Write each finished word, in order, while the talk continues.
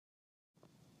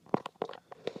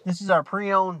This is our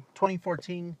pre-owned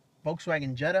 2014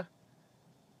 Volkswagen Jetta.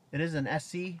 It is an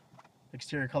SC.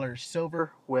 Exterior color is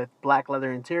silver with black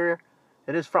leather interior.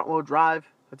 It is front-wheel drive.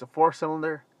 It's a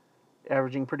 4-cylinder,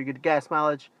 averaging pretty good gas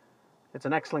mileage. It's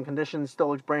in excellent condition. Still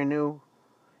looks brand new.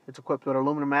 It's equipped with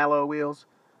aluminum alloy wheels,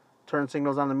 turn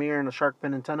signals on the mirror, and a shark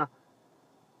fin antenna.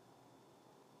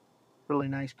 Really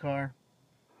nice car.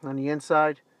 On the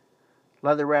inside,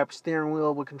 leather-wrapped steering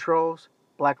wheel with controls,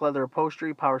 black leather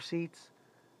upholstery, power seats.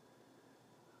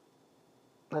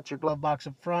 That's your glove box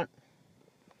up front.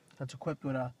 That's equipped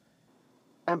with a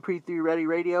MP3 ready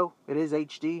radio. It is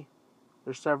HD.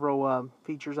 There's several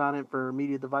features on it for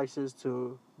media devices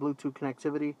to Bluetooth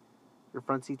connectivity. Your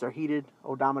front seats are heated.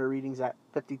 Odometer readings at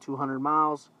 5,200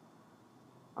 miles.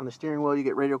 On the steering wheel, you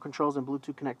get radio controls and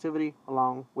Bluetooth connectivity,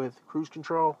 along with cruise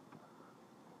control.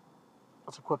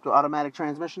 It's equipped with automatic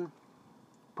transmission,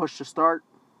 push to start.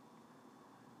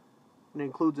 It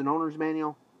includes an owner's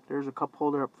manual. There's a cup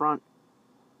holder up front.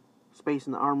 Space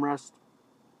in the armrest.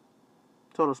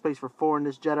 Total space for 4 in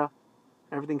this Jetta.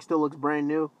 Everything still looks brand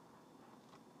new.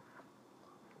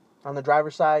 On the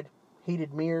driver's side,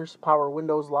 heated mirrors, power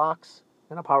windows locks,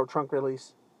 and a power trunk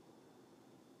release.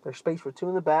 There's space for 2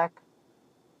 in the back.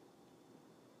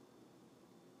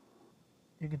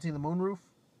 You can see the moonroof.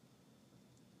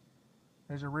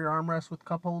 There's a rear armrest with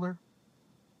cup holder.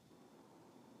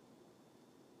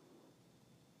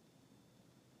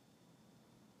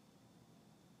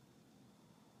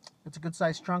 It's a good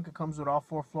sized trunk. It comes with all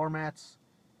 4 floor mats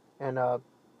and a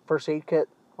first aid kit,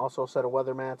 also a set of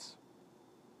weather mats.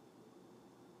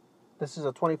 This is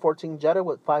a 2014 Jetta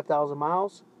with 5,000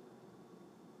 miles.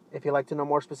 If you'd like to know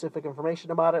more specific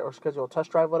information about it or schedule a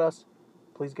test drive with us,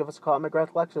 please give us a call at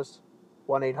McGrath Lexus,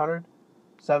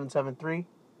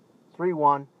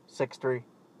 1-800-773-3163.